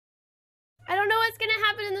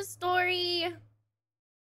happen in the story.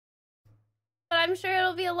 But I'm sure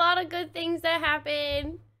it'll be a lot of good things that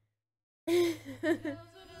happen.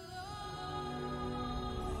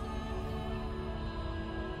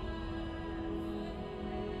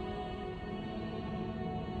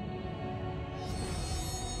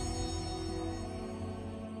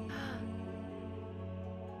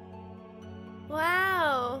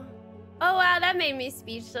 Wow. Oh wow, that made me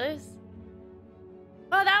speechless.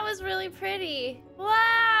 Oh, that was really pretty.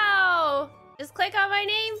 Wow. Just click on my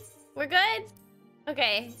name. We're good?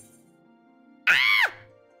 Okay. Ah!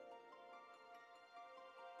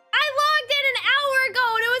 I logged in an hour ago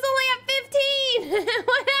and it was only at 15.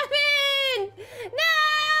 What happened? No!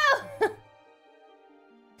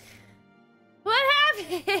 What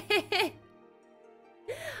happened?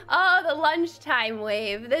 Oh, the lunchtime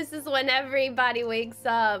wave. This is when everybody wakes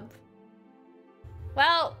up.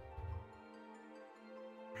 Well,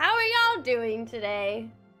 how are y'all doing today?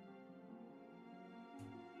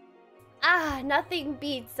 Ah, nothing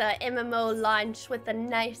beats a MMO launch with a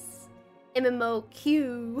nice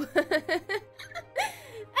MMOQ.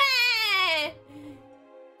 Hey!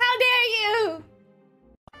 How dare you?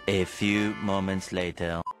 A few moments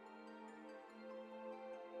later.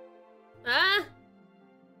 Huh?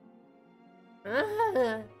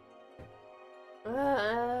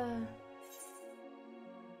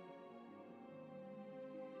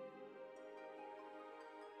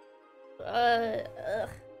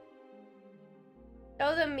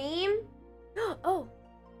 Show the meme? Oh.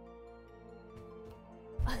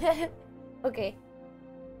 Okay.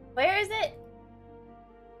 Where is it?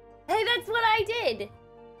 Hey, that's what I did.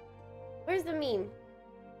 Where's the meme?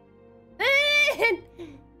 Let me in!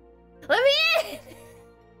 Let me in!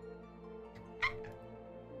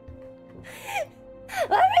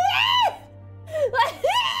 Let me in! Let me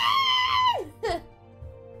in!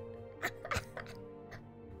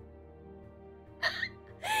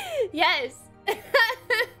 Yes.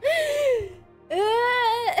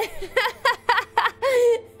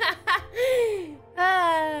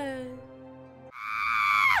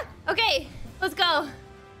 Okay, let's go.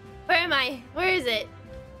 Where am I? Where is it?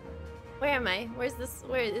 Where am I? Where's this?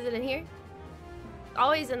 Where is it in here?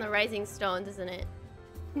 Always in the Rising Stones, isn't it?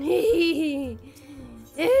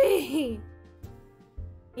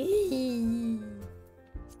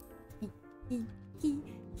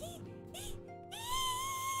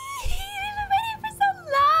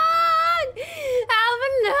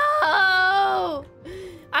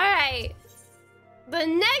 Alright. The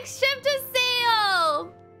next ship to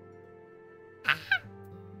sail!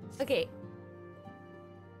 Okay.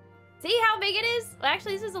 See how big it is? Well,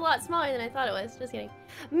 actually, this is a lot smaller than I thought it was. Just kidding.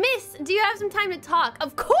 Miss, do you have some time to talk?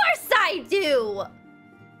 Of course I do!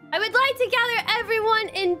 I would like to gather everyone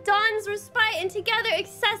in Dawn's respite and together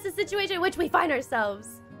assess the situation in which we find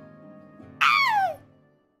ourselves. Ah!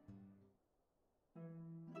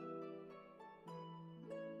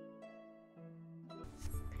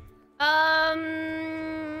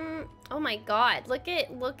 Oh my god. Look at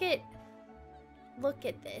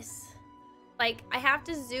this. Like, I have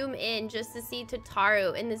to zoom in just to see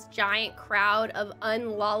Tataru in this giant crowd of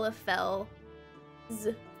unlalafels.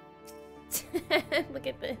 Look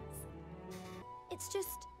at this. It's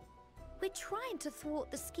just... we're trying to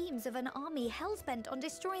thwart the schemes of an army hellbent on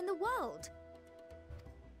destroying the world.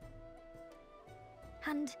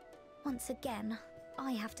 And, once again,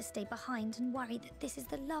 I have to stay behind and worry that this is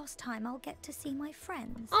the last time I'll get to see my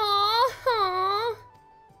friends. Aww.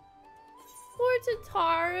 Poor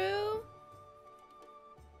Tataru.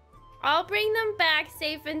 I'll bring them back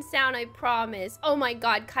safe and sound, I promise. Oh my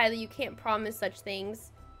god, Kylie, you can't promise such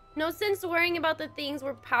things. No sense worrying about the things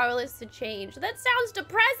we're powerless to change. That sounds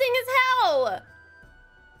depressing as hell! I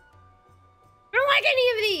don't like any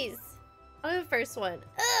of these! I'll do the first one.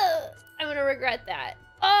 Ugh, I'm gonna regret that.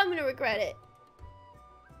 Oh, I'm gonna regret it.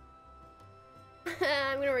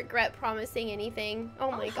 I'm gonna regret promising anything.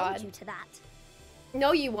 Oh my god. I'll hold you to that.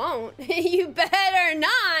 No, you won't. You better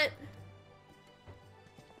not!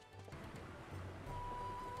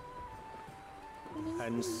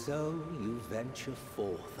 And so you venture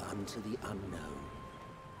forth unto the unknown.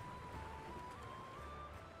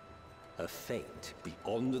 A fate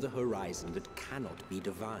beyond the horizon that cannot be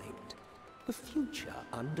divined. A future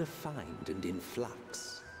undefined and in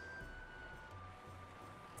flux.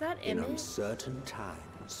 Is that In image? uncertain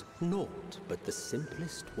times, naught but the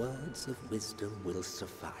simplest words of wisdom will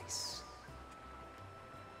suffice.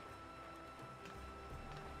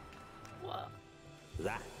 Whoa.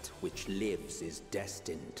 That which lives is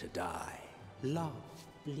destined to die. Love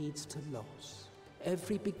leads to loss.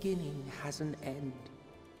 Every beginning has an end.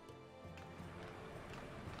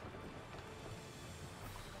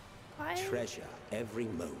 Kyle? Treasure every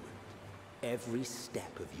moment, every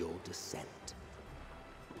step of your descent.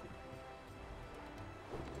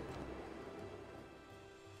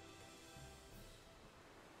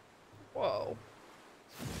 Whoa.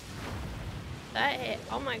 That hit,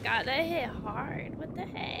 oh my god, that hit hard. What the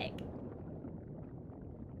heck?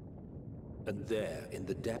 And there, in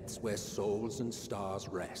the depths where souls and stars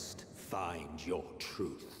rest, find your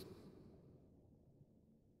truth.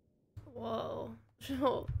 Whoa.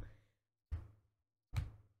 Oh.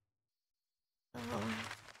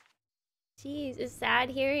 Jeez, it's sad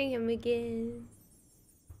hearing him again.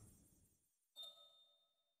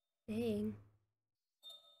 Dang.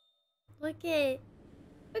 Look at...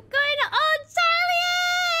 We're going to Old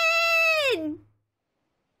Charlie!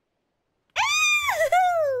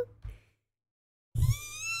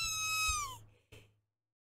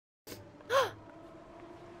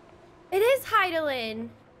 It is Heidelin.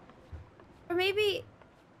 Or maybe...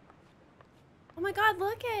 Oh my god,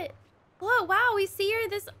 look at... Whoa, wow, we see her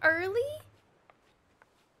this early?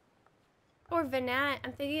 Or Vanat.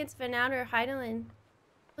 I'm thinking it's Vanat or Heidelin.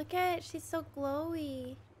 Look at it, she's so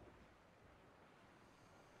glowy.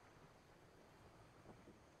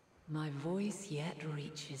 My voice yet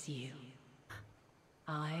reaches you.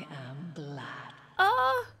 I am glad.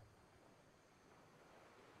 Oh!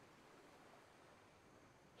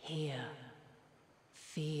 Hear,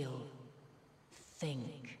 feel,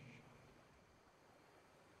 think.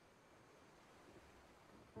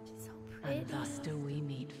 She's so pretty. And thus do we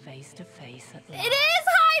meet face to face at last. It is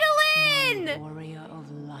Heidelin! My warrior of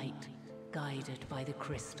light, guided by the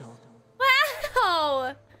crystal.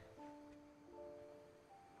 Wow!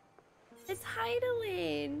 It's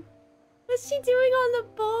Heidelin. What's she doing on the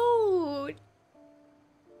boat?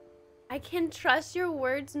 I can trust your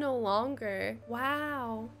words no longer.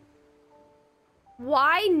 Wow.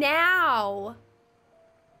 Why now?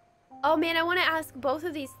 Oh man, I want to ask both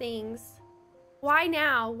of these things. Why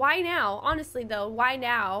now? Why now? Honestly though, why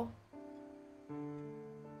now?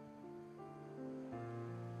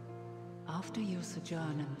 After your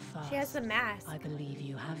sojourn in the first, She has the mask. I believe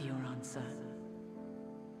you have your answer.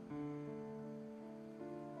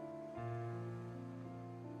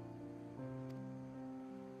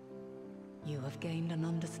 You have gained an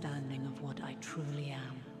understanding of what I truly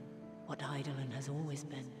am, what Heidelin has always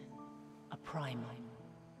been, a primal.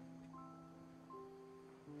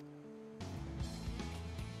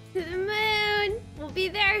 To the moon! We'll be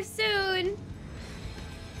there soon!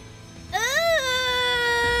 Ooh.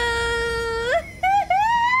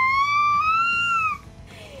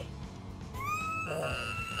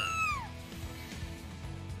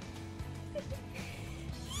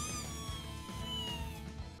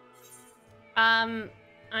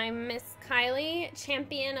 I'm MissKyliee,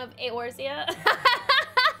 champion of Eorzea.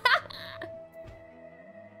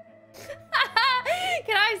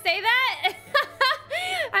 Can I say that?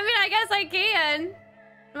 I mean, I guess I can.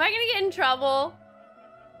 Am I gonna get in trouble?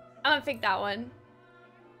 I'm gonna pick that one.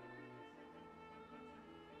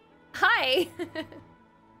 Hi.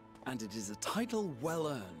 And it is a title well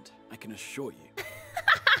earned, I can assure you.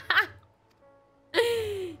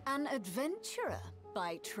 An adventurer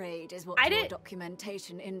by trade is what your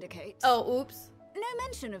documentation indicates. Oh, oops. No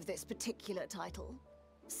mention of this particular title.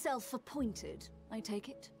 Self-appointed, I take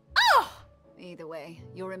it? Oh! Either way,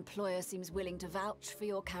 your employer seems willing to vouch for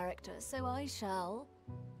your character, so I shall,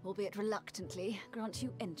 albeit reluctantly, grant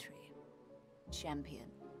you entry. Champion.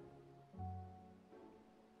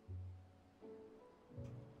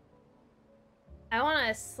 I want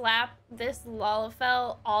to slap this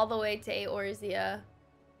Lalafell all the way to Eorzea.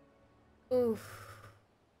 Oof.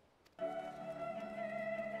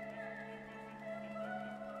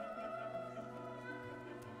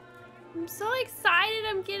 I'm so excited,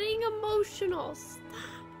 I'm getting emotional. Stop.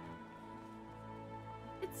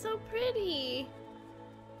 It's so pretty.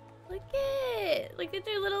 Look at it. Look at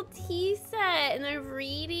their little tea set and they're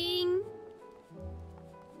reading.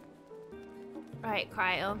 Alright,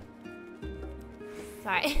 Cryo.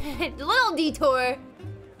 Sorry. A little detour.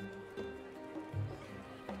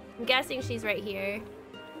 I'm guessing she's right here.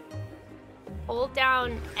 Hold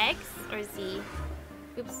down X or Z.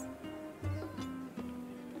 Oops.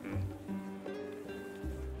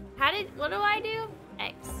 What do I do?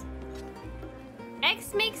 X.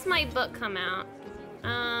 X makes my book come out.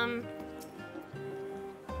 I'm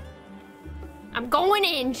going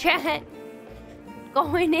in, chat.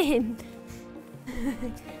 Going in.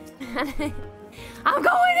 I'm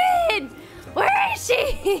going in! Where is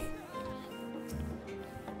she?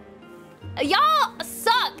 Y'all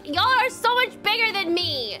suck. Y'all are so much bigger than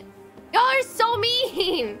me. Y'all are so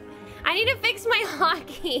mean. I need to fix my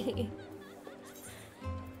hotkey.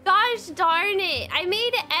 Gosh darn it. I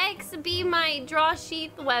made X be my draw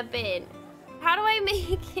sheath weapon. How do I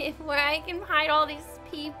make it where I can hide all these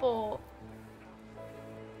people?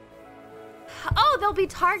 Oh, they'll be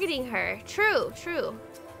targeting her. True, true.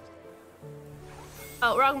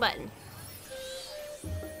 Oh, wrong button.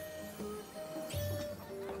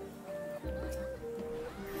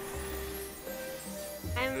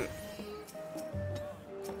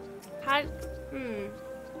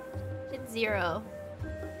 It's 0.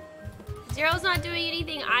 0's not doing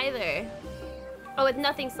anything either. Oh, with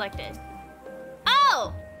nothing selected.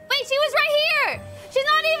 Oh! Wait, she was right here! She's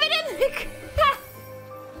not even in the...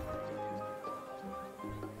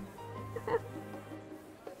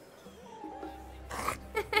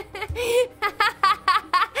 I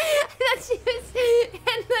thought she was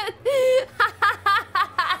in the...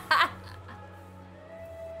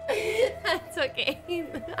 That's okay.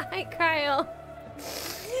 Hi, Kyle.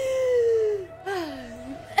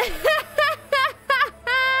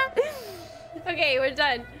 Okay, we're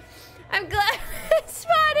done. I'm glad I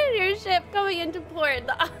spotted your ship going into port.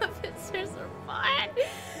 The officers are fine.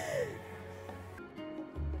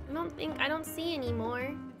 I don't see any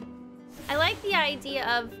more. I like the idea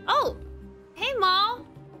of... Oh! Hey, Maul!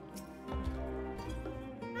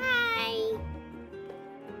 Hi!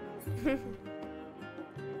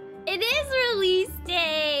 It is release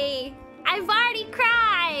day! I've already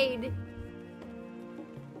cried!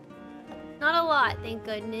 Not a lot, thank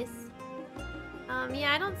goodness.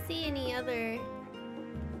 Yeah, I don't see any other...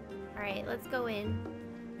 Alright, let's go in.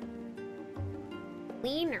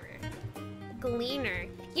 Gleaner.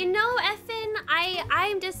 You know, Effin,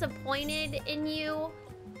 I'm disappointed in you.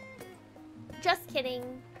 Just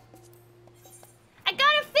kidding. I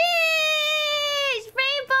got a fish!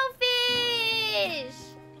 Rainbow fish!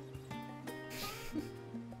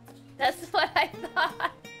 That's what I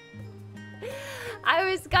thought. I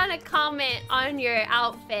was gonna comment on your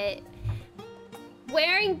outfit.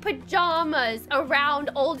 Wearing pajamas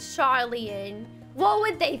around old Charlian. What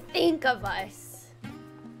would they think of us?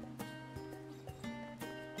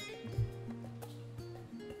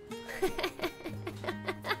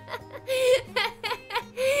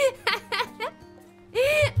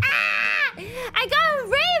 Ah! I got a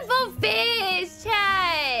rainbow fish,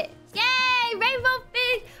 chat! Yay! Rainbow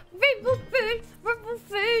fish! Rainbow fish! Rainbow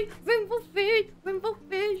fish! Rainbow fish! Rainbow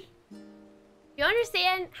fish! You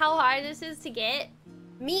understand how hard this is to get?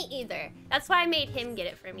 Me either. That's why I made him get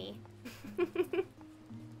it for me.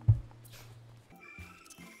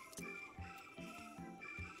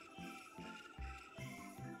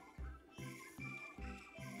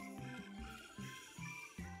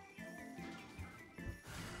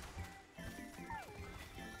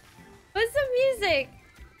 What's the music?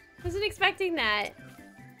 Wasn't expecting that.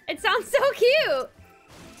 It sounds so cute.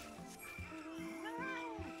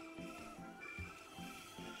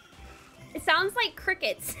 It sounds like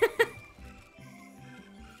crickets.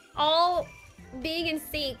 All being in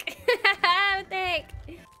sync. What the heck?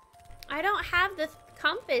 I don't have the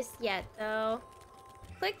compass yet, though.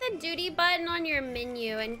 Click the duty button on your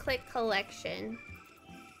menu and click collection.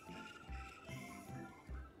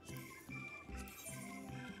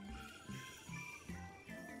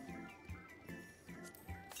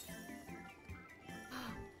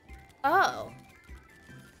 Oh.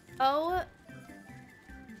 Oh.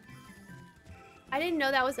 I didn't know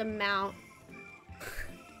that was a mount.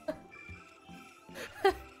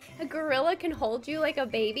 A gorilla can hold you like a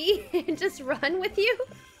baby and just run with you?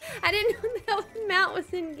 I didn't know that mount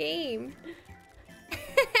was in game.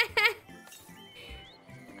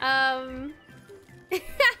 Oh,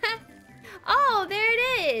 there it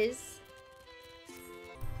is.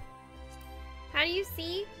 How do you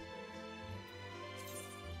see?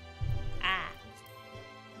 Ah.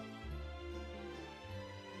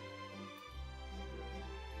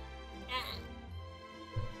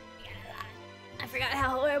 I forgot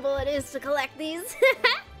how horrible it is to collect these.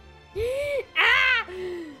 Ah!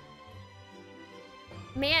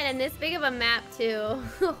 Man, and this big of a map too.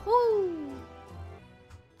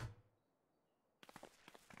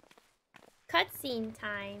 Cutscene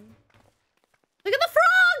time. Look at the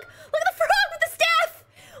frog! Look at the frog with the staff!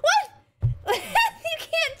 What? You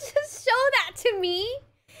can't just show that to me.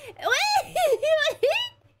 What? He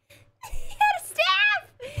had a staff!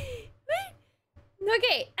 What?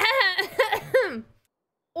 Okay.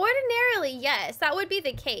 Ordinarily, yes, that would be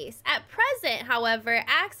the case. At present, however,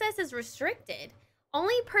 access is restricted.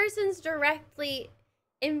 Only persons directly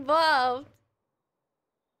involved.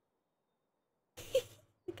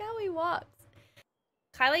 Look how he walks.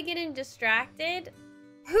 Kylie getting distracted.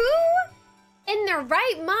 Who in their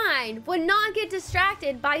right mind would not get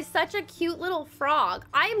distracted by such a cute little frog.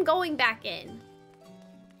 I am going back in.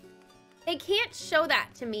 They can't show that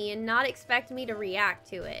to me and not expect me to react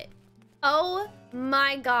to it. Oh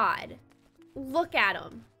my god. Look at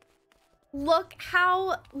him. Look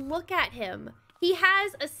at him. He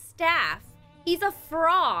has a staff. He's a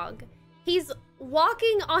frog. He's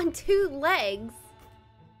walking on 2 legs.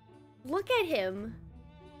 Look at him.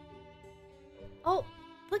 Oh,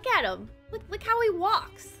 look at him. Look how he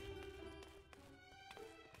walks.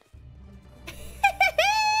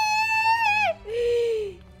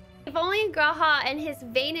 If only Graha and his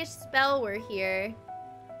vanish spell were here.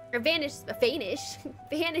 Or vanish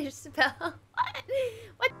spell.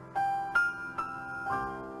 What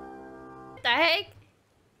the heck?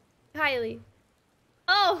 Kylie.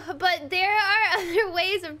 Oh, but there are other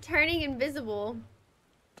ways of turning invisible.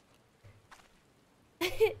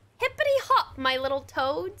 Hippity hop, my little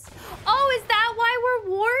toads. Oh, is that why we're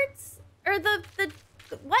wards? Or the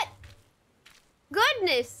what?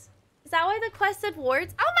 Goodness. Is that why the quest said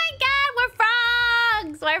wards? Oh my god, we're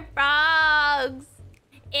frogs! We're frogs!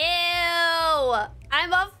 Ew!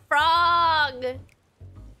 I'm a frog!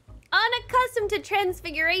 Unaccustomed to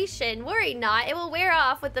transfiguration. Worry not, it will wear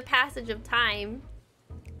off with the passage of time.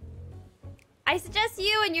 I suggest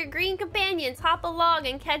you and your green companions hop along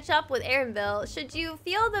and catch up with Arenville. Should you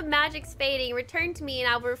feel the magic's fading, return to me and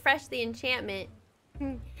I'll refresh the enchantment.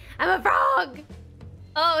 I'm a frog!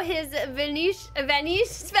 Oh, his vanish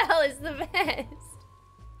spell is the best.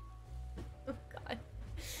 Oh, God.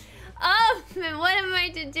 Oh, and what am I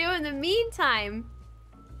to do in the meantime?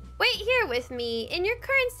 Wait here with me. In your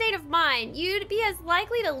current state of mind, you'd be as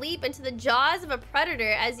likely to leap into the jaws of a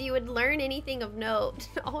predator as you would learn anything of note.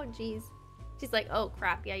 Oh, jeez. She's like, oh,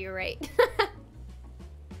 crap. Yeah, you're right.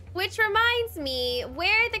 Which reminds me,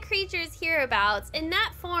 where the creature's hereabouts, in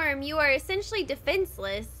that form, you are essentially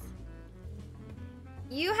defenseless.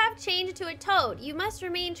 You have changed to a toad. You must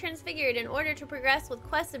remain transfigured in order to progress with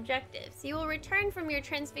quest objectives. You will return from your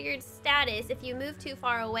transfigured status if you move too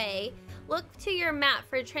far away. Look to your map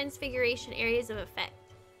for transfiguration areas of effect.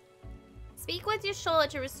 Speak with Yashola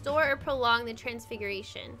to restore or prolong the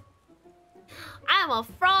transfiguration. I'm a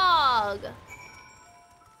frog!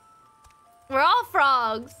 We're all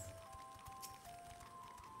frogs.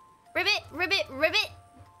 Ribbit, ribbit, ribbit.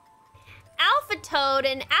 Alpha Toad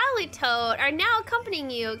and Alley Toad are now accompanying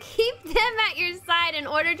you. Keep them at your side in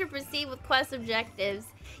order to proceed with quest objectives.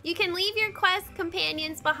 You can leave your quest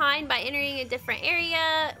companions behind by entering a different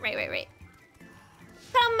area. Right.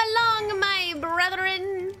 Come along, my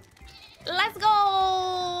brethren. Let's go.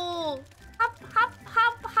 Hop, hop,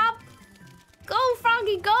 hop, hop. Go,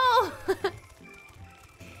 Froggy, go.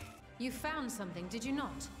 You found something, did you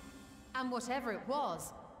not? And whatever it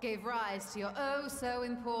was, gave rise to your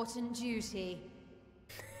oh-so-important duty.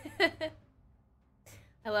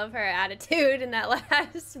 I love her attitude in that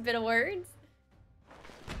last bit of words.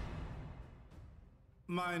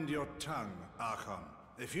 Mind your tongue, Archon.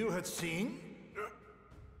 If you had seen...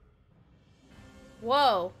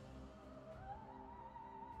 Whoa.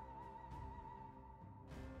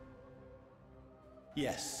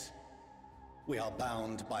 Yes. We are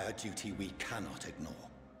bound by a duty we cannot ignore.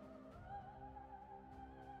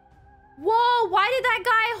 Whoa, why did that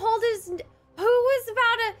guy hold his... Who was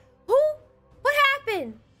about to... Who? What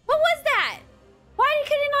happened? What was that? Why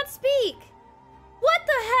could it not speak? What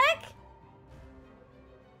the heck?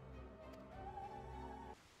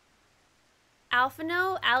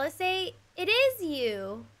 Alphino, Alice, it is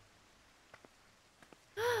you.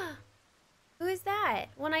 Who is that?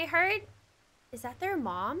 When I heard... Is that their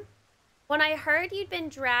mom? When I heard you'd been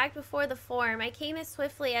dragged before the form, I came as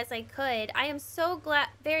swiftly as I could. I am so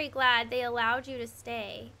very glad they allowed you to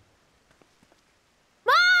stay.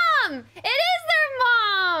 Mom! It is their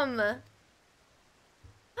mom!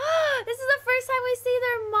 This is the first time we see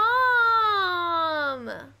their mom!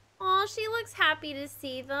 Aw, she looks happy to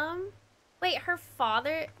see them. Wait, her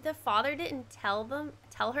father, the father didn't tell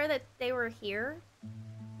her that they were here?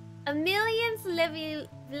 A millionth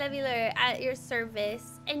leveler at your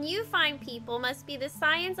service, and you fine people must be the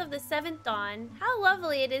science of the 7th dawn. How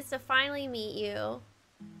lovely it is to finally meet you.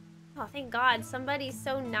 Oh, thank God, somebody's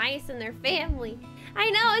so nice in their family.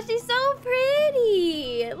 I know, she's so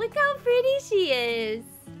pretty. Look how pretty she is.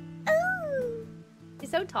 Ooh,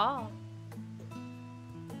 she's so tall.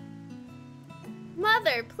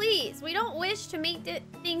 Mother, please, we don't wish to make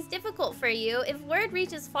things difficult for you. If word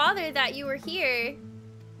reaches father that you were here...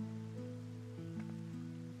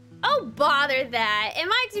 Oh, bother that.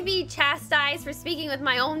 Am I to be chastised for speaking with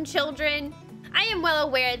my own children? I am well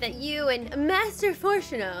aware that you and Master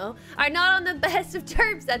Fortuno are not on the best of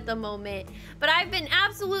terms at the moment, but I've been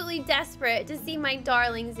absolutely desperate to see my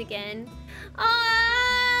darlings again.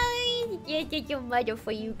 Get your mother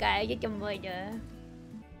for you guys. Get your mother.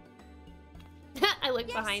 I look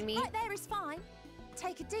behind me. Right there is fine.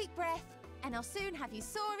 Take a deep breath, and I'll soon have you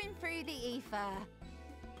soaring through the ether.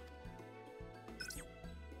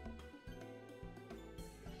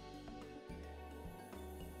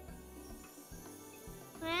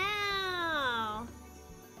 Wow.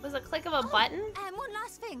 Was a click of a button? And one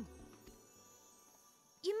last thing.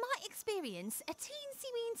 You might experience a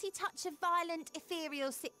teensy-weensy touch of violent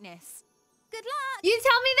ethereal sickness. Good luck! You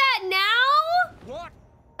tell me that now? What?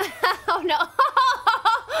 Oh no.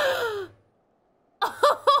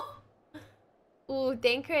 Ooh,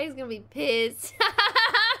 Dan Craig's gonna be pissed.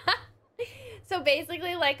 So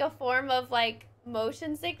basically like a form of like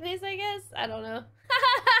motion sickness, I guess? I don't know.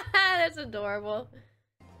 That's adorable.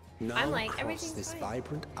 Now I'm like, across everything's this fine.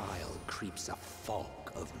 vibrant aisle creeps a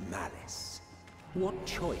fog of malice. What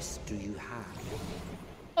choice do you have?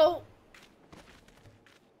 Oh.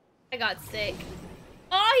 I got sick.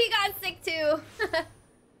 Oh, he got sick too.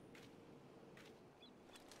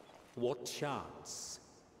 What chance?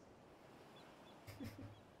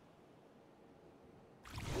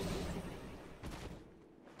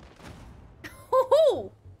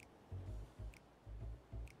 Hoo-hoo.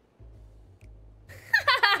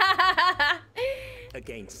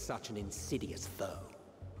 Against such an insidious foe.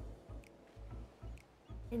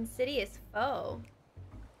 Insidious foe.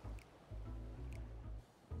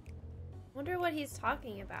 Wonder what he's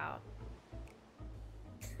talking about.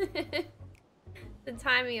 The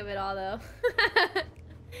timing of it all, though.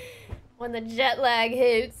 When the jet lag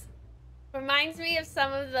hits. Reminds me of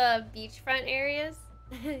some of the beachfront areas.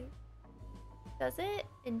 Does it?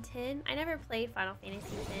 In 10? I never played Final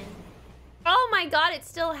Fantasy 10. Oh my god, it's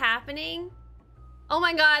still happening? Oh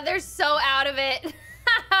my god, they're so out of it.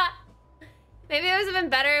 Maybe it would have been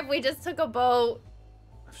better if we just took a boat.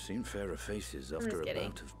 I've seen fairer faces after a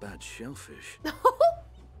bout of bad shellfish.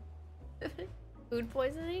 Food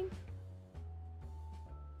poisoning?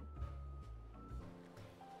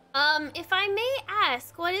 If I may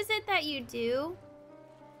ask, what is it that you do?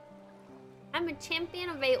 I'm a champion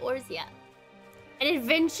of Eorzea. An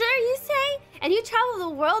adventurer, you say? And you travel the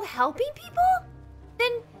world helping people?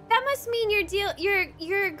 Then that must mean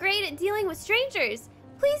you're great at dealing with strangers.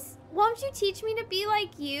 Please, won't you teach me to be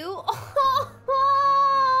like you? Aww.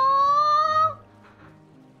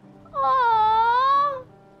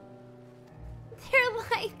 They're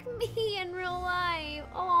like me in real life.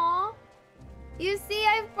 Aww. You see,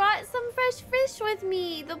 I've brought some fresh fish with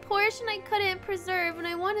me. The portion I couldn't preserve, and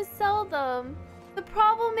I want to sell them. The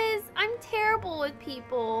problem is, I'm terrible with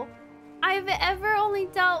people. I've ever only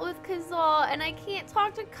dealt with Kazal, and I can't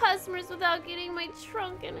talk to customers without getting my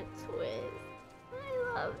trunk in a twist.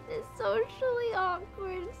 I love this socially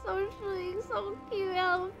awkward, socially so cute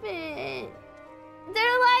elephant.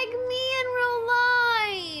 They're like me in real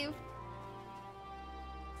life.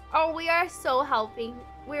 Oh, we are so helping.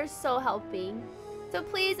 We're so helping. So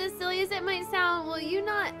please, as silly as it might sound, will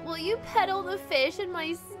you peddle the fish in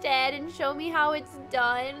my stead and show me how it's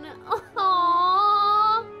done?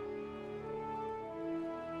 Aww.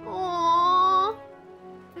 Aww.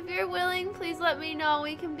 If you're willing, please let me know.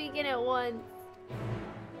 We can begin at once.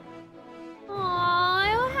 Aww,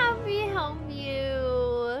 I'm happy to help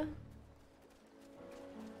you.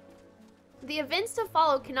 The events to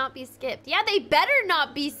follow cannot be skipped. Yeah, they better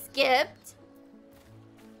not be skipped.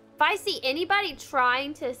 If I see anybody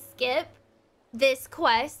trying to skip this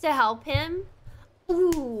quest to help him,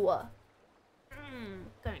 ooh,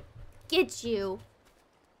 gonna get you.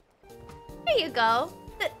 There you go.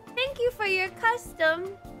 Thank you for your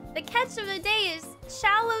custom. The catch of the day is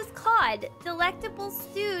Shallow's cod, delectable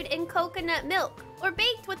stewed in coconut milk or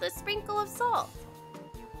baked with a sprinkle of salt.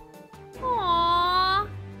 Aww,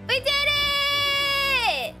 we did it!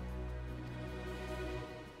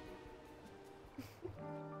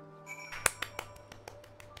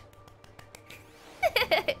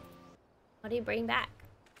 What do you bring back?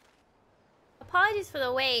 Apologies for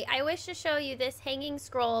the wait. I wish to show you this hanging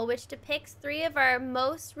scroll which depicts 3 of our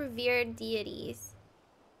most revered deities.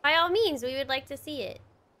 By all means, we would like to see it.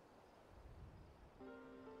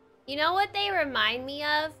 You know what they remind me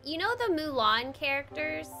of? You know the Mulan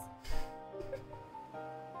characters?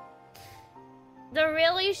 The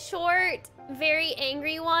really short, very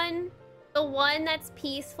angry one? The one that's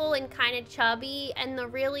peaceful and kind of chubby, and the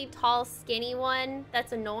really tall, skinny one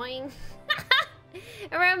that's annoying?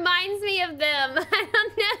 It reminds me of them. I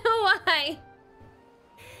don't know why.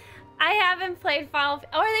 I have haven't played Final...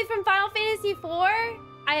 Oh, are they from Final Fantasy IV?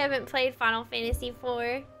 I haven't played Final Fantasy IV.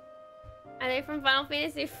 Are they from Final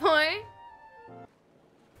Fantasy IV?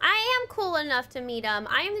 I am cool enough to meet them.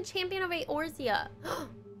 I am the champion of Eorzea.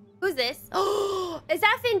 Who's this? Oh, is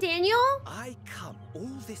that Finn Daniel? I come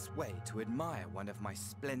all this way to admire one of my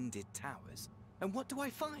splendid towers. And what do I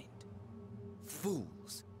find?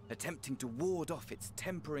 Fools attempting to ward off its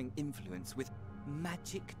tempering influence with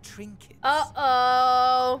magic trinkets.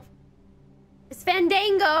 Uh-oh. It's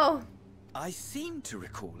Fandango. I seem to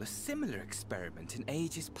recall a similar experiment in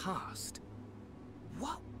ages past.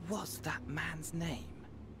 What was that man's name?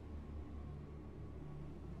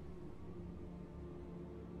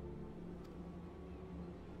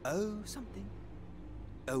 Oh, something.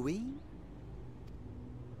 Owe?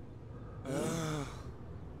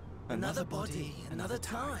 Another body, another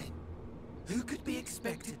time. Who could be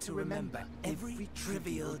expected to remember every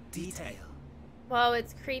trivial detail? Whoa,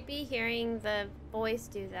 it's creepy hearing the voice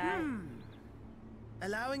do that.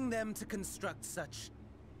 Allowing them to construct such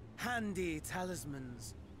handy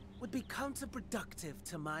talismans would be counterproductive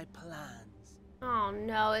to my plans. Oh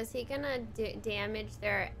no, is he gonna damage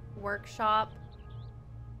their workshop?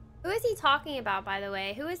 Who is he talking about, by the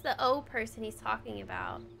way? Who is the O person he's talking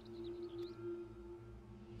about?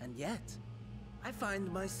 And yet, I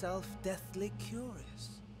find myself deathly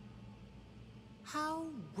curious. How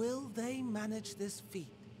will they manage this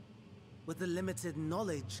feat with the limited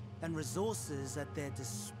knowledge and resources at their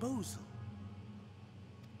disposal?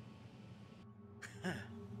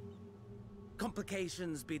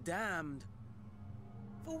 Complications be damned,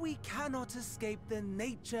 for we cannot escape the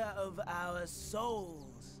nature of our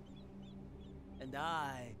souls. And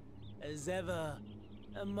I, as ever,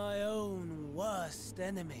 am my own worst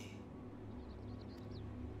enemy.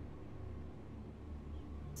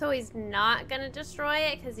 So he's not gonna destroy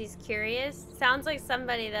it because he's curious? Sounds like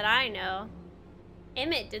somebody that I know.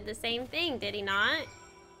 Emmett did the same thing, did he not?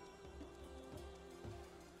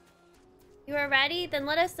 You are ready? Then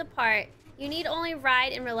let us depart. You need only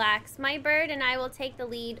ride and relax. My bird and I will take the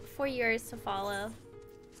lead for yours to follow.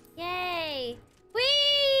 Yay!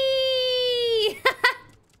 Whee!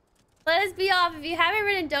 Let us be off. If you haven't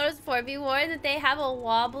ridden dodos before, be warned that they have a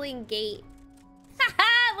wobbling gait.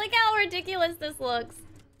 Look how ridiculous this looks.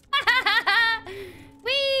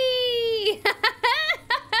 Whee!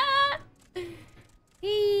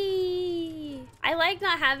 Whee! I like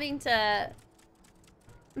not having to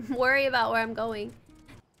worry about where I'm going.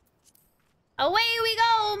 Away we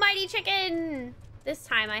go, mighty chicken! This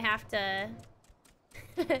time I have to...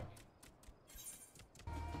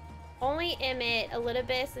 Only Emmett,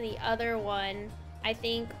 Elidibus, and the other one, I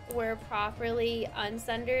think, were properly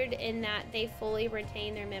unsundered in that they fully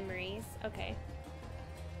retain their memories. Okay.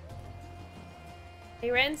 They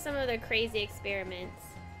ran some of their crazy experiments.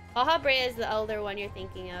 Waha Brea is the elder one you're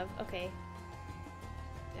thinking of. Okay.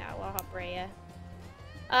 Yeah, Waha Brea.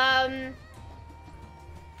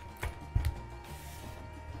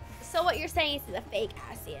 So what you're saying is a fake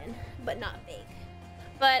Asian, but not fake.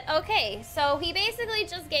 But okay, so he basically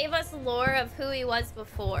just gave us lore of who he was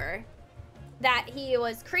before. That he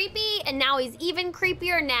was creepy, and now he's even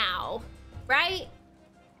creepier now. Right?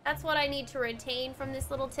 That's what I need to retain from this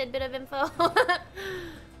little tidbit of info.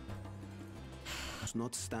 Does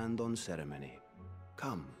not stand on ceremony.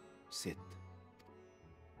 Come, sit.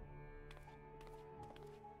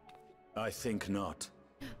 I think not.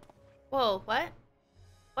 Whoa, what?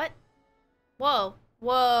 What? Whoa,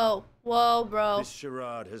 whoa, whoa, bro. This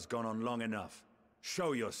charade has gone on long enough.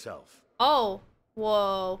 Show yourself. Oh,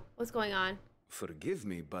 whoa. What's going on? Forgive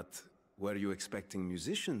me, but were you expecting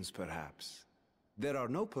musicians, perhaps? There are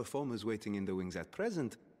no performers waiting in the wings at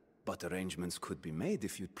present, but arrangements could be made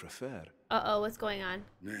if you'd prefer. Uh-oh, what's going on?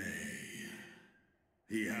 Nay,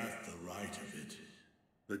 he hath the right of it.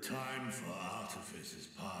 The time for artifice is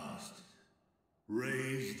past.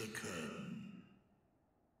 Raise the curtain.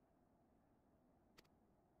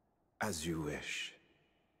 As you wish.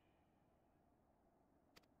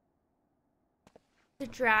 The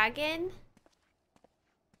dragon?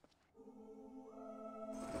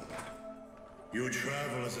 You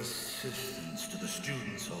travel as assistants to the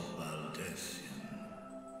students of Valdesian,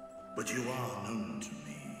 but you are known to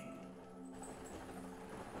me.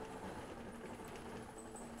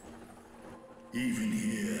 Even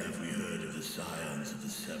here have we heard of the scions of the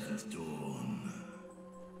Seventh Dawn.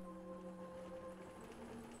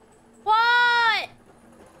 What?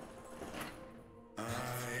 I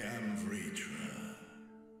am Vritra,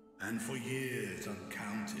 and for years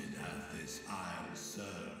uncounted hath this isle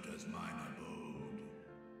served as mine abode.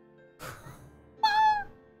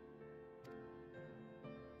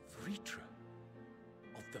 Vritra,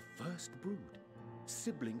 of the last brood,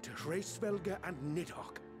 sibling to Hraesvelga and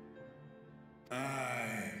Nidhogg.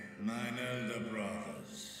 Aye, mine elder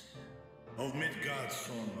brothers, of Midgard's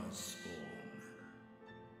Sorma's spawn.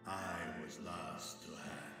 I was last to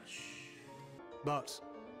hatch. But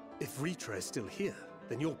if Ritra is still here,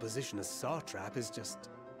 then your position as Satrap is just...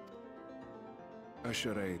 A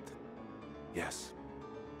charade, yes.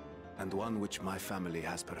 And one which my family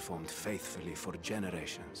has performed faithfully for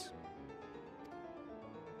generations.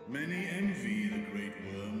 Many envy the great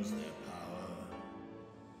worms their power.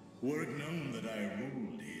 Were it known that I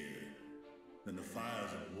ruled here, then the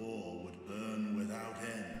fires of war would burn without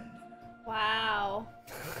end. Wow.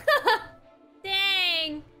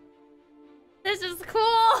 Dang. This is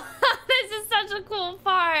cool. This is such a cool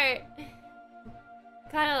part.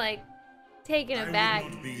 Kind of like taken aback. I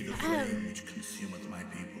would not be the flame which consumeth my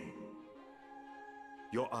people.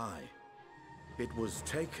 Your eye. It was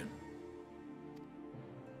taken.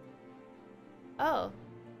 Oh.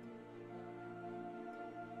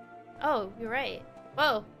 Oh, you're right.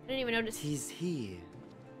 Whoa, I didn't even notice. He's here,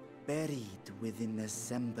 buried within a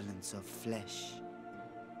semblance of flesh.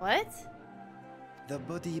 What? The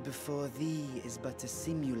body before thee is but a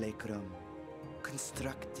simulacrum,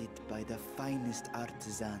 constructed by the finest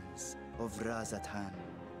artisans of radz-at-han.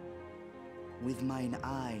 With mine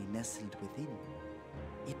eye nestled within,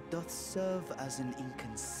 it doth serve as an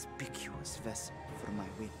inconspicuous vessel for my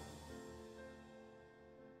will.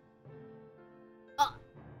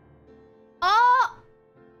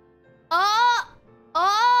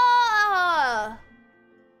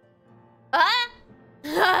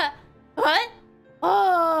 What?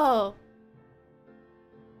 Oh.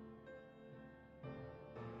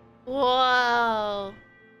 Whoa.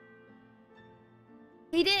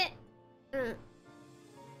 He did.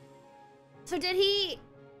 So did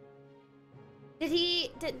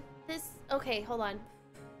this? Okay, hold on.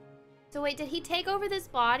 So wait, did he take over this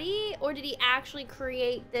body, or did he actually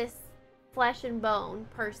create this flesh and bone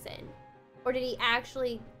person? Or did he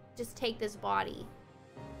actually just take this body?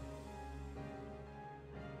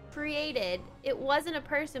 Created. It wasn't a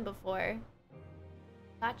person before.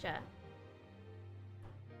 Gotcha.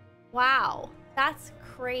 Wow. That's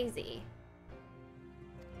crazy.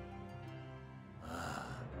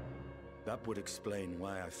 That would explain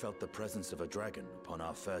why I felt the presence of a dragon upon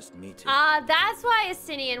our first meeting. That's why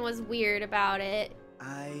Asinian was weird about it.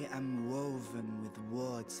 I am woven with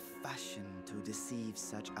words fashioned to deceive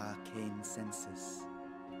such arcane senses.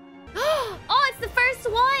 Oh, it's the first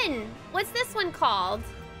one! What's this one called?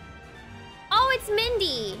 Oh, it's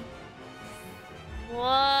Mindy.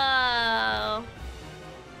 Whoa.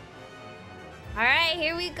 Alright,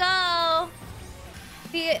 here we go.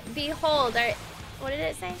 Behold our... What did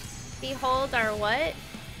it say? Behold our what?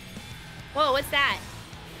 Whoa, what's that?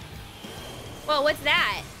 Whoa, what's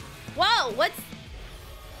that? Whoa, what's...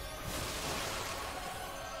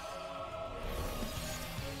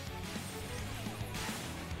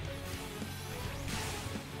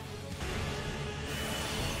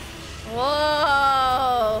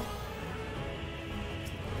 Whoa!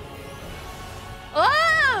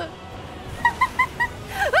 Oh!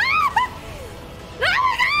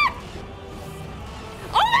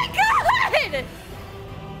 Oh my god!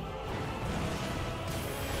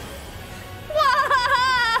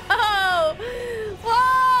 Whoa!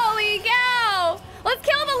 Holy cow! Let's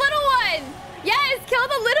kill the little one! Yes, kill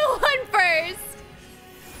the little one first!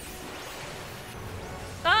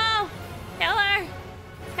 Oh! Kill her!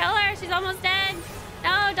 Kill her, she's almost dead.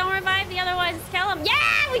 No, don't revive the other ones. Kill them.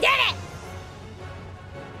 Yeah, we did it!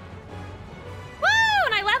 Woo,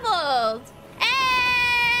 and I leveled.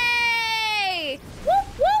 Hey! Whoop,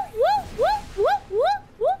 whoop, whoop, whoop, whoop, whoop,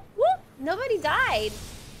 whoop, whoop. Nobody died.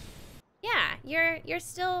 Yeah, you're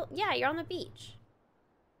still, yeah, you're on the beach.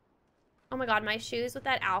 Oh my god, my shoes with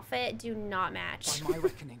that outfit do not match. By my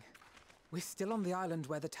reckoning, we're still on the island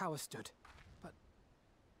where the tower stood. But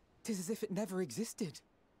 'tis as if it never existed.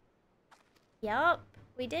 Yup,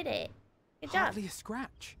 we did it. Good job. Hardly a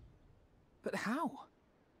scratch. But how?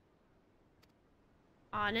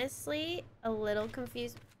 Honestly, a little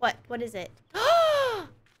confused. What is it? Oh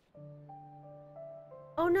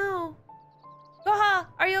no. Raha,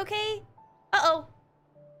 are you okay? Uh-oh.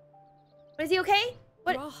 Is he okay?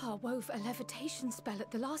 What? Raha wove a levitation spell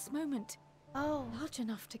at the last moment. Oh. Large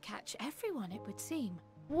enough to catch everyone, it would seem.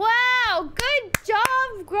 Wow, good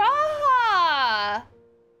job, Raha.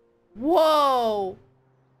 Whoa.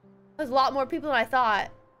 There's a lot more people than I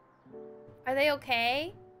thought. Are they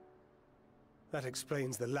okay? That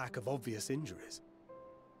explains the lack of obvious injuries.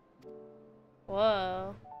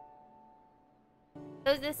 Whoa.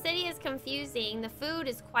 Though the city is confusing, the food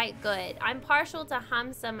is quite good. I'm partial to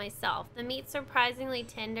hamsa myself. The meat's surprisingly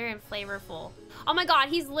tender and flavorful. Oh my god,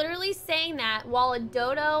 he's literally saying that while a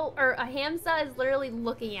dodo or a hamsa is literally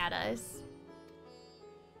looking at us.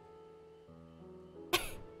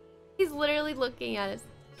 He's literally looking at us.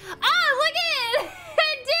 Ah, look at it!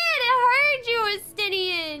 It did! It heard you,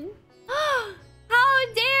 Estinian! How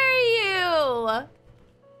dare you!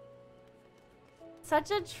 Such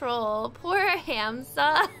a troll. Poor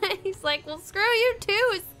Hamza. He's like, well, screw you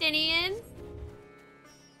too, Estinian.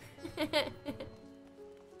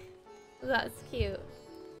 That's cute.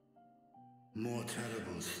 More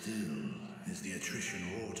terrible still is the attrition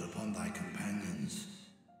wrought upon thy companions,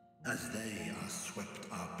 as they are swept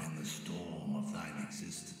up in the storm of thine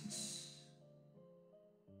existence.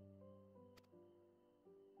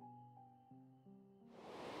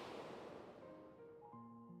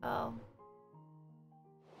 Oh.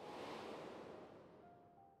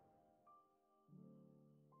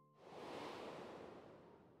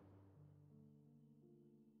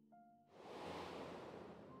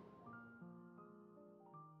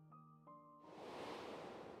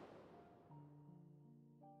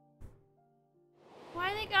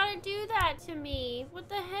 Why they gotta do that to me? What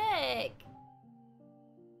the heck?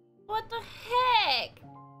 What the heck?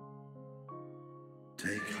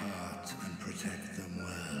 Take heart and protect them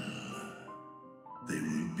well. They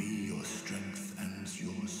will be your strength and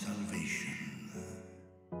your salvation.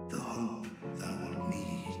 The hope thou wilt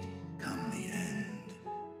need come the end.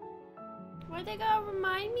 Why they gotta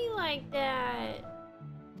remind me like that?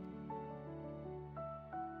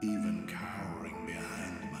 Even cowering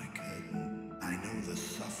behind my curtain, I know the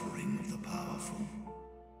suffering of the powerful.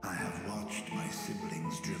 I have watched my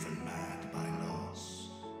siblings driven mad by loss.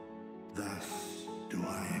 Thus do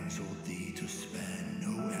I exhort thee to spare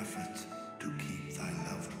no effort to keep thy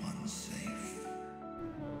loved ones safe.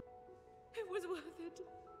 It was worth it.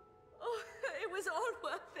 Oh, it was all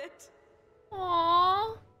worth it.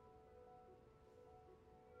 Aww.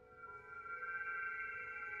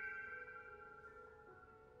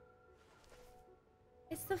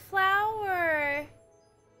 It's the flower.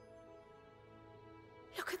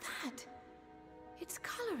 Look at that. Its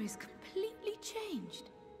color is completely changed.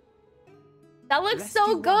 That looks Lest so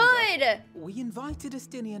you wonder, good. We invited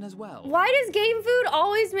Estinian as well. Why does game food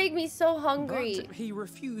always make me so hungry? But he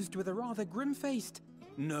refused with a rather grim-faced,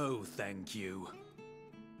 "No, thank you."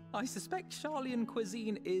 I suspect Charlian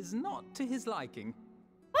cuisine is not to his liking.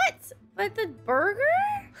 What? But the burger?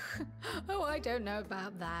 Oh, I don't know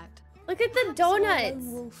about that. Look at the Perhaps donuts. our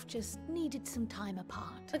lone wolf just needed some time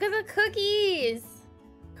apart. Look at the cookies.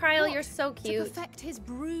 Kyle, you're so To cute. perfect his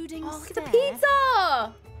brooding Oh, look at stare, the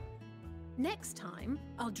pizza. Next time,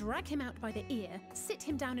 I'll drag him out by the ear, sit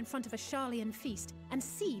him down in front of a Charlian feast, and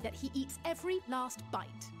see that he eats every last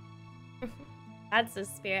bite. That's the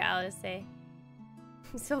spirit, Alice.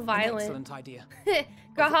 So An violent. excellent idea.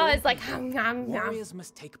 Graha is like, hum, nom, nom. Warriors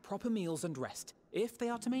must take proper meals and rest if they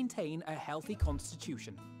are to maintain a healthy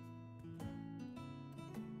constitution.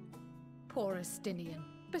 Poor Estinian,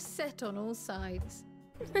 beset on all sides.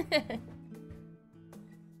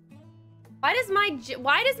 Why does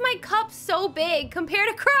my cup so big compared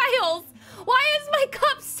to Kryle's? Why is my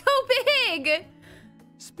cup so big?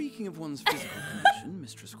 Speaking of one's physical condition,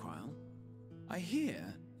 Mistress Kryle, I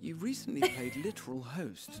hear you recently played literal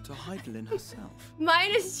host to Heidelin herself.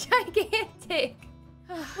 Mine is gigantic.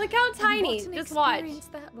 Look how tiny. What an Just watch. experience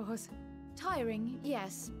that was. Tiring,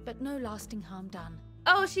 yes, but no lasting harm done.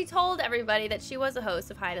 Oh, she told everybody that she was a host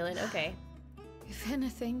of Heidelin. Okay. If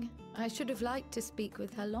anything, I should have liked to speak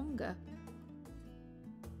with her longer.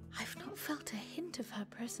 I've not felt a hint of her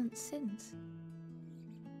presence since.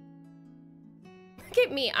 Look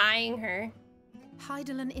at me eyeing her.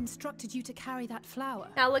 Heidelin instructed you to carry that flower.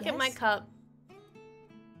 Now look at my yes? cup.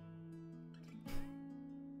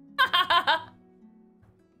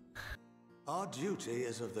 Our duty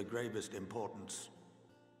is of the gravest importance.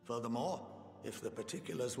 Furthermore, if the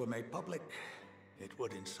particulars were made public, it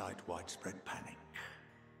would incite widespread panic.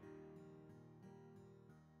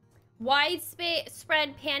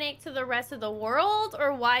 Widespread panic to the rest of the world,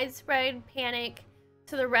 or widespread panic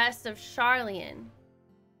to the rest of Charlian?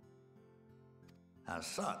 As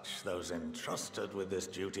such, those entrusted with this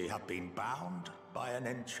duty have been bound by an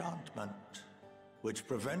enchantment, which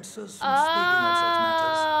prevents us from speaking of such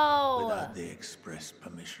matters without the express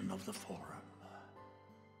permission of the Forum.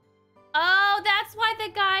 Oh, that's why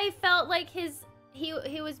the guy felt like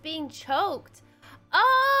he was being choked.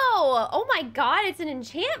 Oh my god, it's an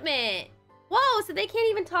enchantment. Whoa, so they can't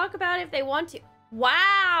even talk about it if they want to.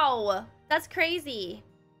 Wow, that's crazy.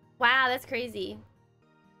 Wow, that's crazy.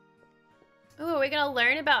 Ooh, are we gonna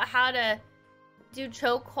learn about how to do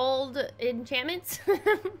chokehold enchantments?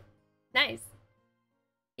 Nice.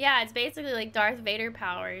 Yeah, it's basically like Darth Vader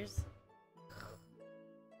powers.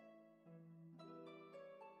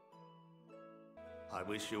 I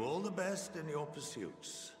wish you all the best in your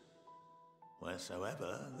pursuits,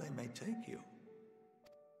 wheresoever they may take you.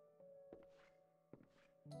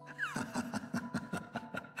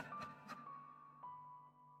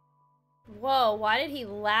 Whoa, why did he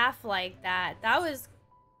laugh like that? That was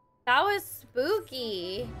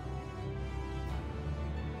spooky.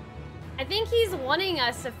 I think he's wanting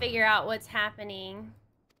us to figure out what's happening.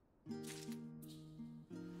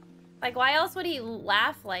 Like, why else would he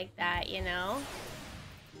laugh like that, you know?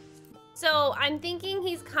 So I'm thinking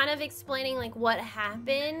he's kind of explaining like what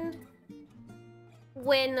happened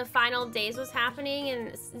when the final days was happening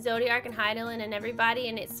and Zodiac and Hydaelyn and everybody,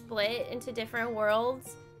 and it split into different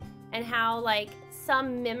worlds, and how like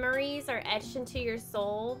some memories are etched into your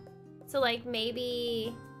soul. So like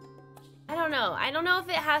maybe, I don't know if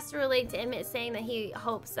it has to relate to Emmett saying that he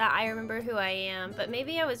hopes that I remember who I am, but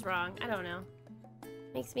maybe I was wrong. I don't know.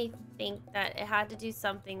 Makes me think that it had to do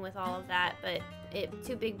something with all of that, but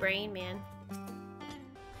too big brain, man.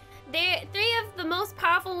 They're 3 of the most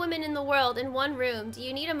powerful women in the world in one room. Do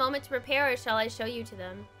you need a moment to prepare, or shall I show you to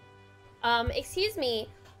them? Excuse me.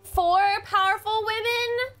 4 powerful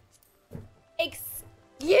women? Excuse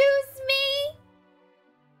me?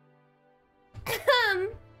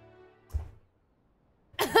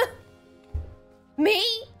 Me?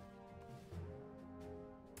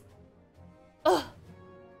 Ugh.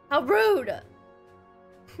 How rude.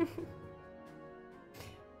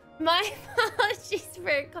 My apologies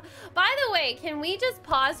for... By the way, can we just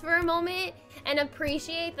pause for a moment and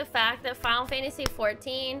appreciate the fact that Final Fantasy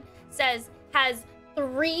XIV has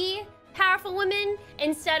 3 powerful women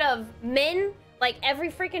instead of men, like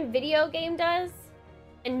every freaking video game does,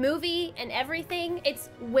 and movie and everything. It's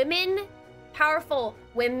women, powerful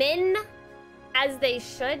women, as they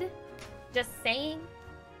should. Just saying.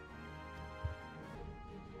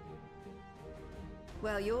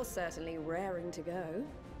 Well, you're certainly raring to go.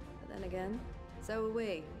 But then again, so are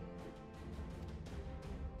we.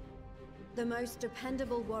 The most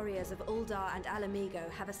dependable warriors of Uldar and Alamigo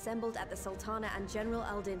have assembled at the Sultana and General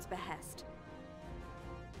Aldin's behest.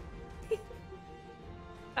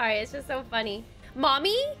 Sorry, it's just so funny.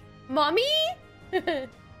 Mommy? Mommy? I'm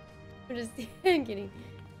just kidding.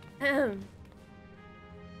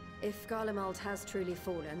 If Garlemald has truly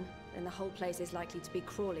fallen, then the whole place is likely to be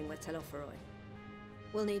crawling with Telophoroi.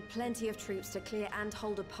 We'll need plenty of troops to clear and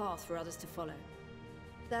hold a path for others to follow.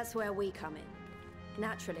 That's where we come in.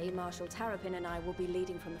 Naturally, Marshal Terrapin and I will be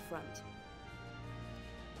leading from the front.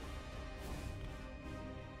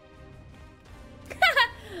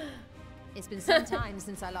 It's been some time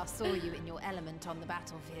since I last saw you in your element on the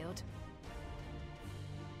battlefield.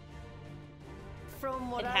 From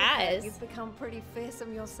what I heard, you've become pretty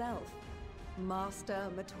fearsome yourself. Master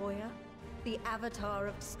Matoya, the avatar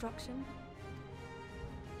of destruction.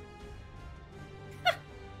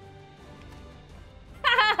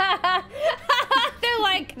 They're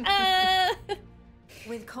like,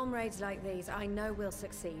 With comrades like these, I know we'll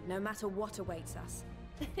succeed, no matter what awaits us.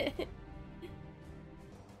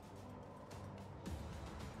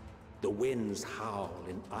 The winds howl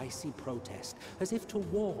in icy protest, as if to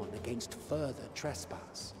warn against further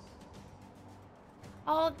trespass.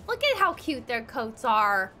 Oh, look at how cute their coats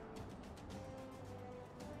are.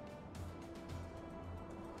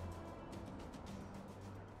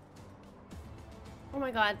 Oh my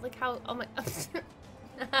god, look how, oh my,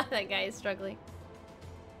 that guy is struggling.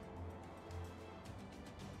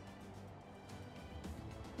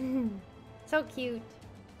 So cute.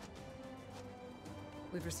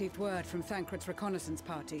 We've received word from Thancred's reconnaissance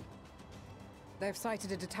party. They've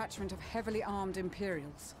sighted a detachment of heavily armed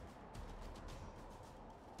Imperials.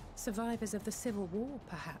 Survivors of the Civil War,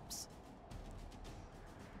 perhaps?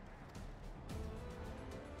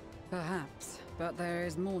 Perhaps, but there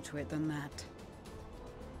is more to it than that.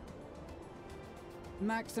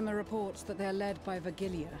 Maxima reports that they're led by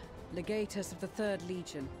Vergilia, legatus of the 3rd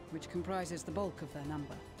Legion, which comprises the bulk of their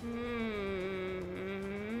number.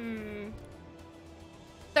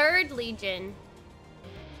 3rd Legion.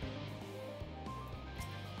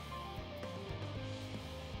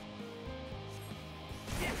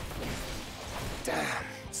 Damn,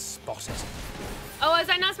 spotted. Oh, is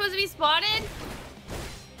I not supposed to be spotted?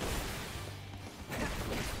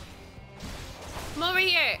 Come over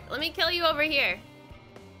here. Let me kill you over here.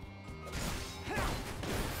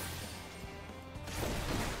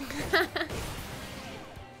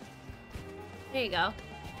 There you go.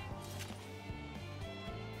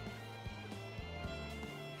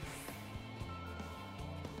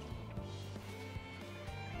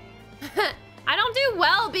 I don't do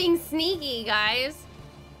well being sneaky, guys.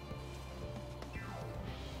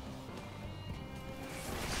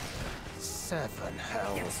 Seven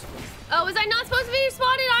hells. Oh, was I not supposed to be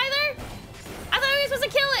spotted either? I thought we were supposed to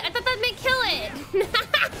kill it. I thought that meant kill it.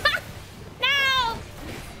 No!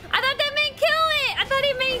 I thought that meant kill it. I thought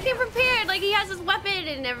he made it prepared, like he has his weapon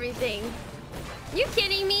and everything. You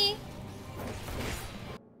kidding me?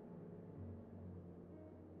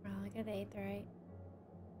 Oh, I got the 8th right.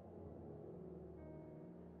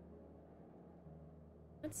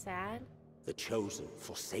 That's sad. The chosen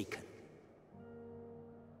forsaken.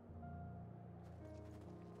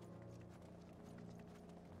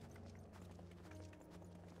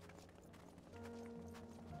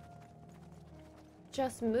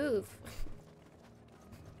 Just move.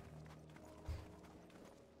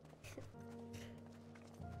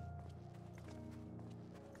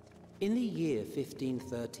 In the year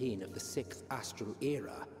 1513 of the 6th Astral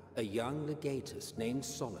Era, a young legatus named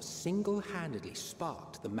Solace single-handedly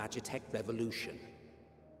sparked the Magitech Revolution.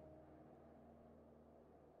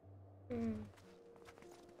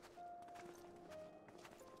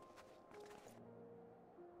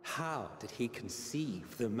 How did he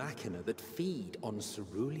conceive the machina that feed on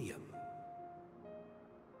ceruleum?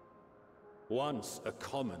 Once a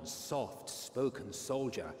common, soft-spoken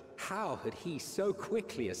soldier, how had he so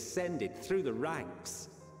quickly ascended through the ranks?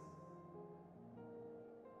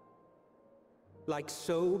 Like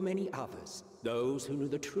so many others, those who knew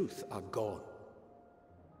the truth are gone.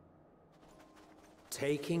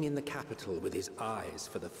 Taking in the capital with his eyes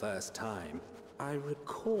for the first time, I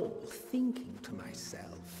recall thinking to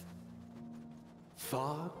myself,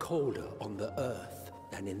 far colder on the earth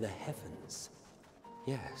than in the heavens.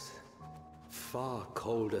 Yes, far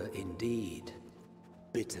colder indeed,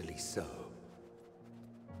 bitterly so.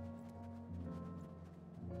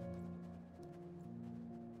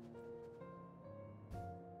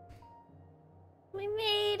 We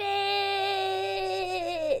made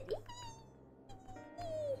it!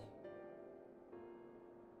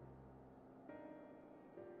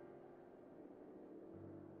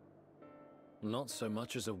 Not so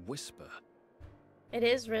much as a whisper. It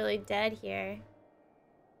is really dead here.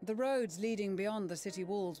 The roads leading beyond the city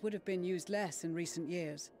walls would have been used less in recent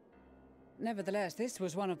years. Nevertheless, this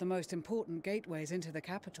was one of the most important gateways into the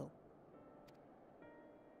capital.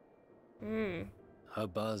 A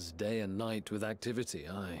buzz day and night with activity,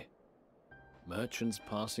 aye. Merchants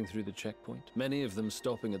passing through the checkpoint, many of them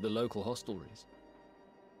stopping at the local hostelries.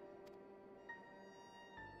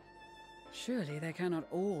 Surely they cannot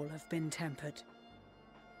all have been tempered.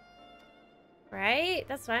 Right?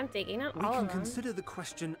 That's what I'm thinking. Not all We of can them. consider the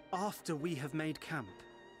question after we have made camp.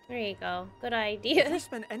 There you go. Good If we idea.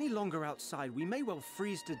 spend any longer outside, we may well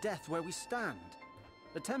freeze to death where we stand.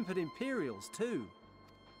 The tempered Imperials, too.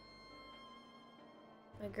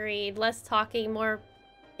 Agreed. Less talking, more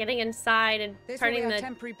getting inside and This will be turning our the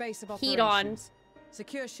temporary base of heat on. operations.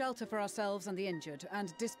 Secure shelter for ourselves and the injured,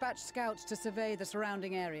 and dispatch scouts to survey the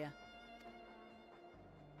surrounding area.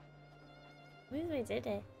 What we did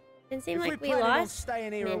it? Didn't seem If like we're we planning on lost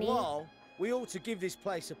staying here many. a while, we ought to give this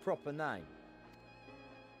place a proper name.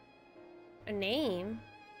 A name?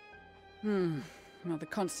 Well, the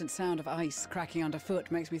constant sound of ice cracking underfoot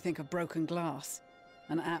makes me think of broken glass.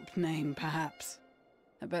 An apt name, perhaps.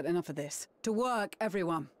 But enough of this. To work,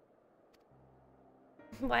 everyone!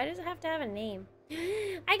 Why does it have to have a name?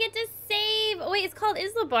 I get to save! Wait, it's called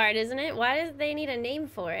Islabard, isn't it? Why do they need a name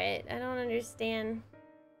for it? I don't understand.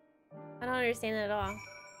 I don't understand that at all.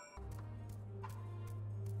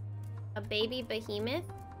 A baby behemoth?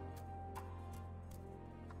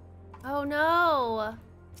 Oh no!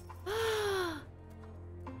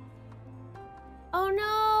 Oh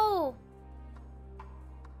no!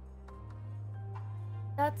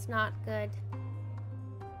 That's not good.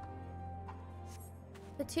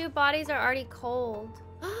 The two bodies are already cold.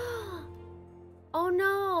 Oh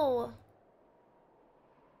no!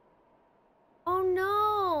 Oh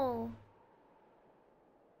no!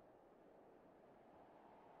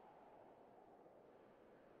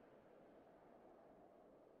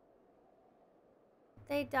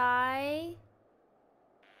 They die.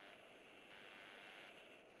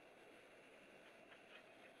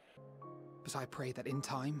 But I pray that in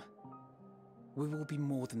time, we will be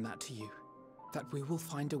more than that to you. That we will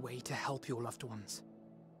find a way to help your loved ones.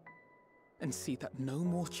 And see that no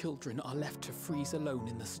more children are left to freeze alone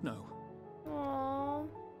in the snow. Aww.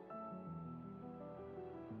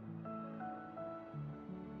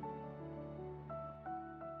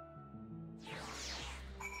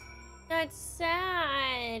 That's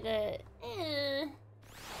sad.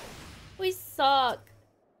 We suck.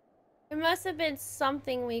 There must have been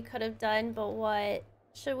something we could have done, but what?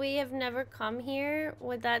 Should we have never come here?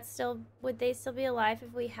 Would they still be alive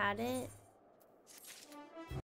if we hadn't?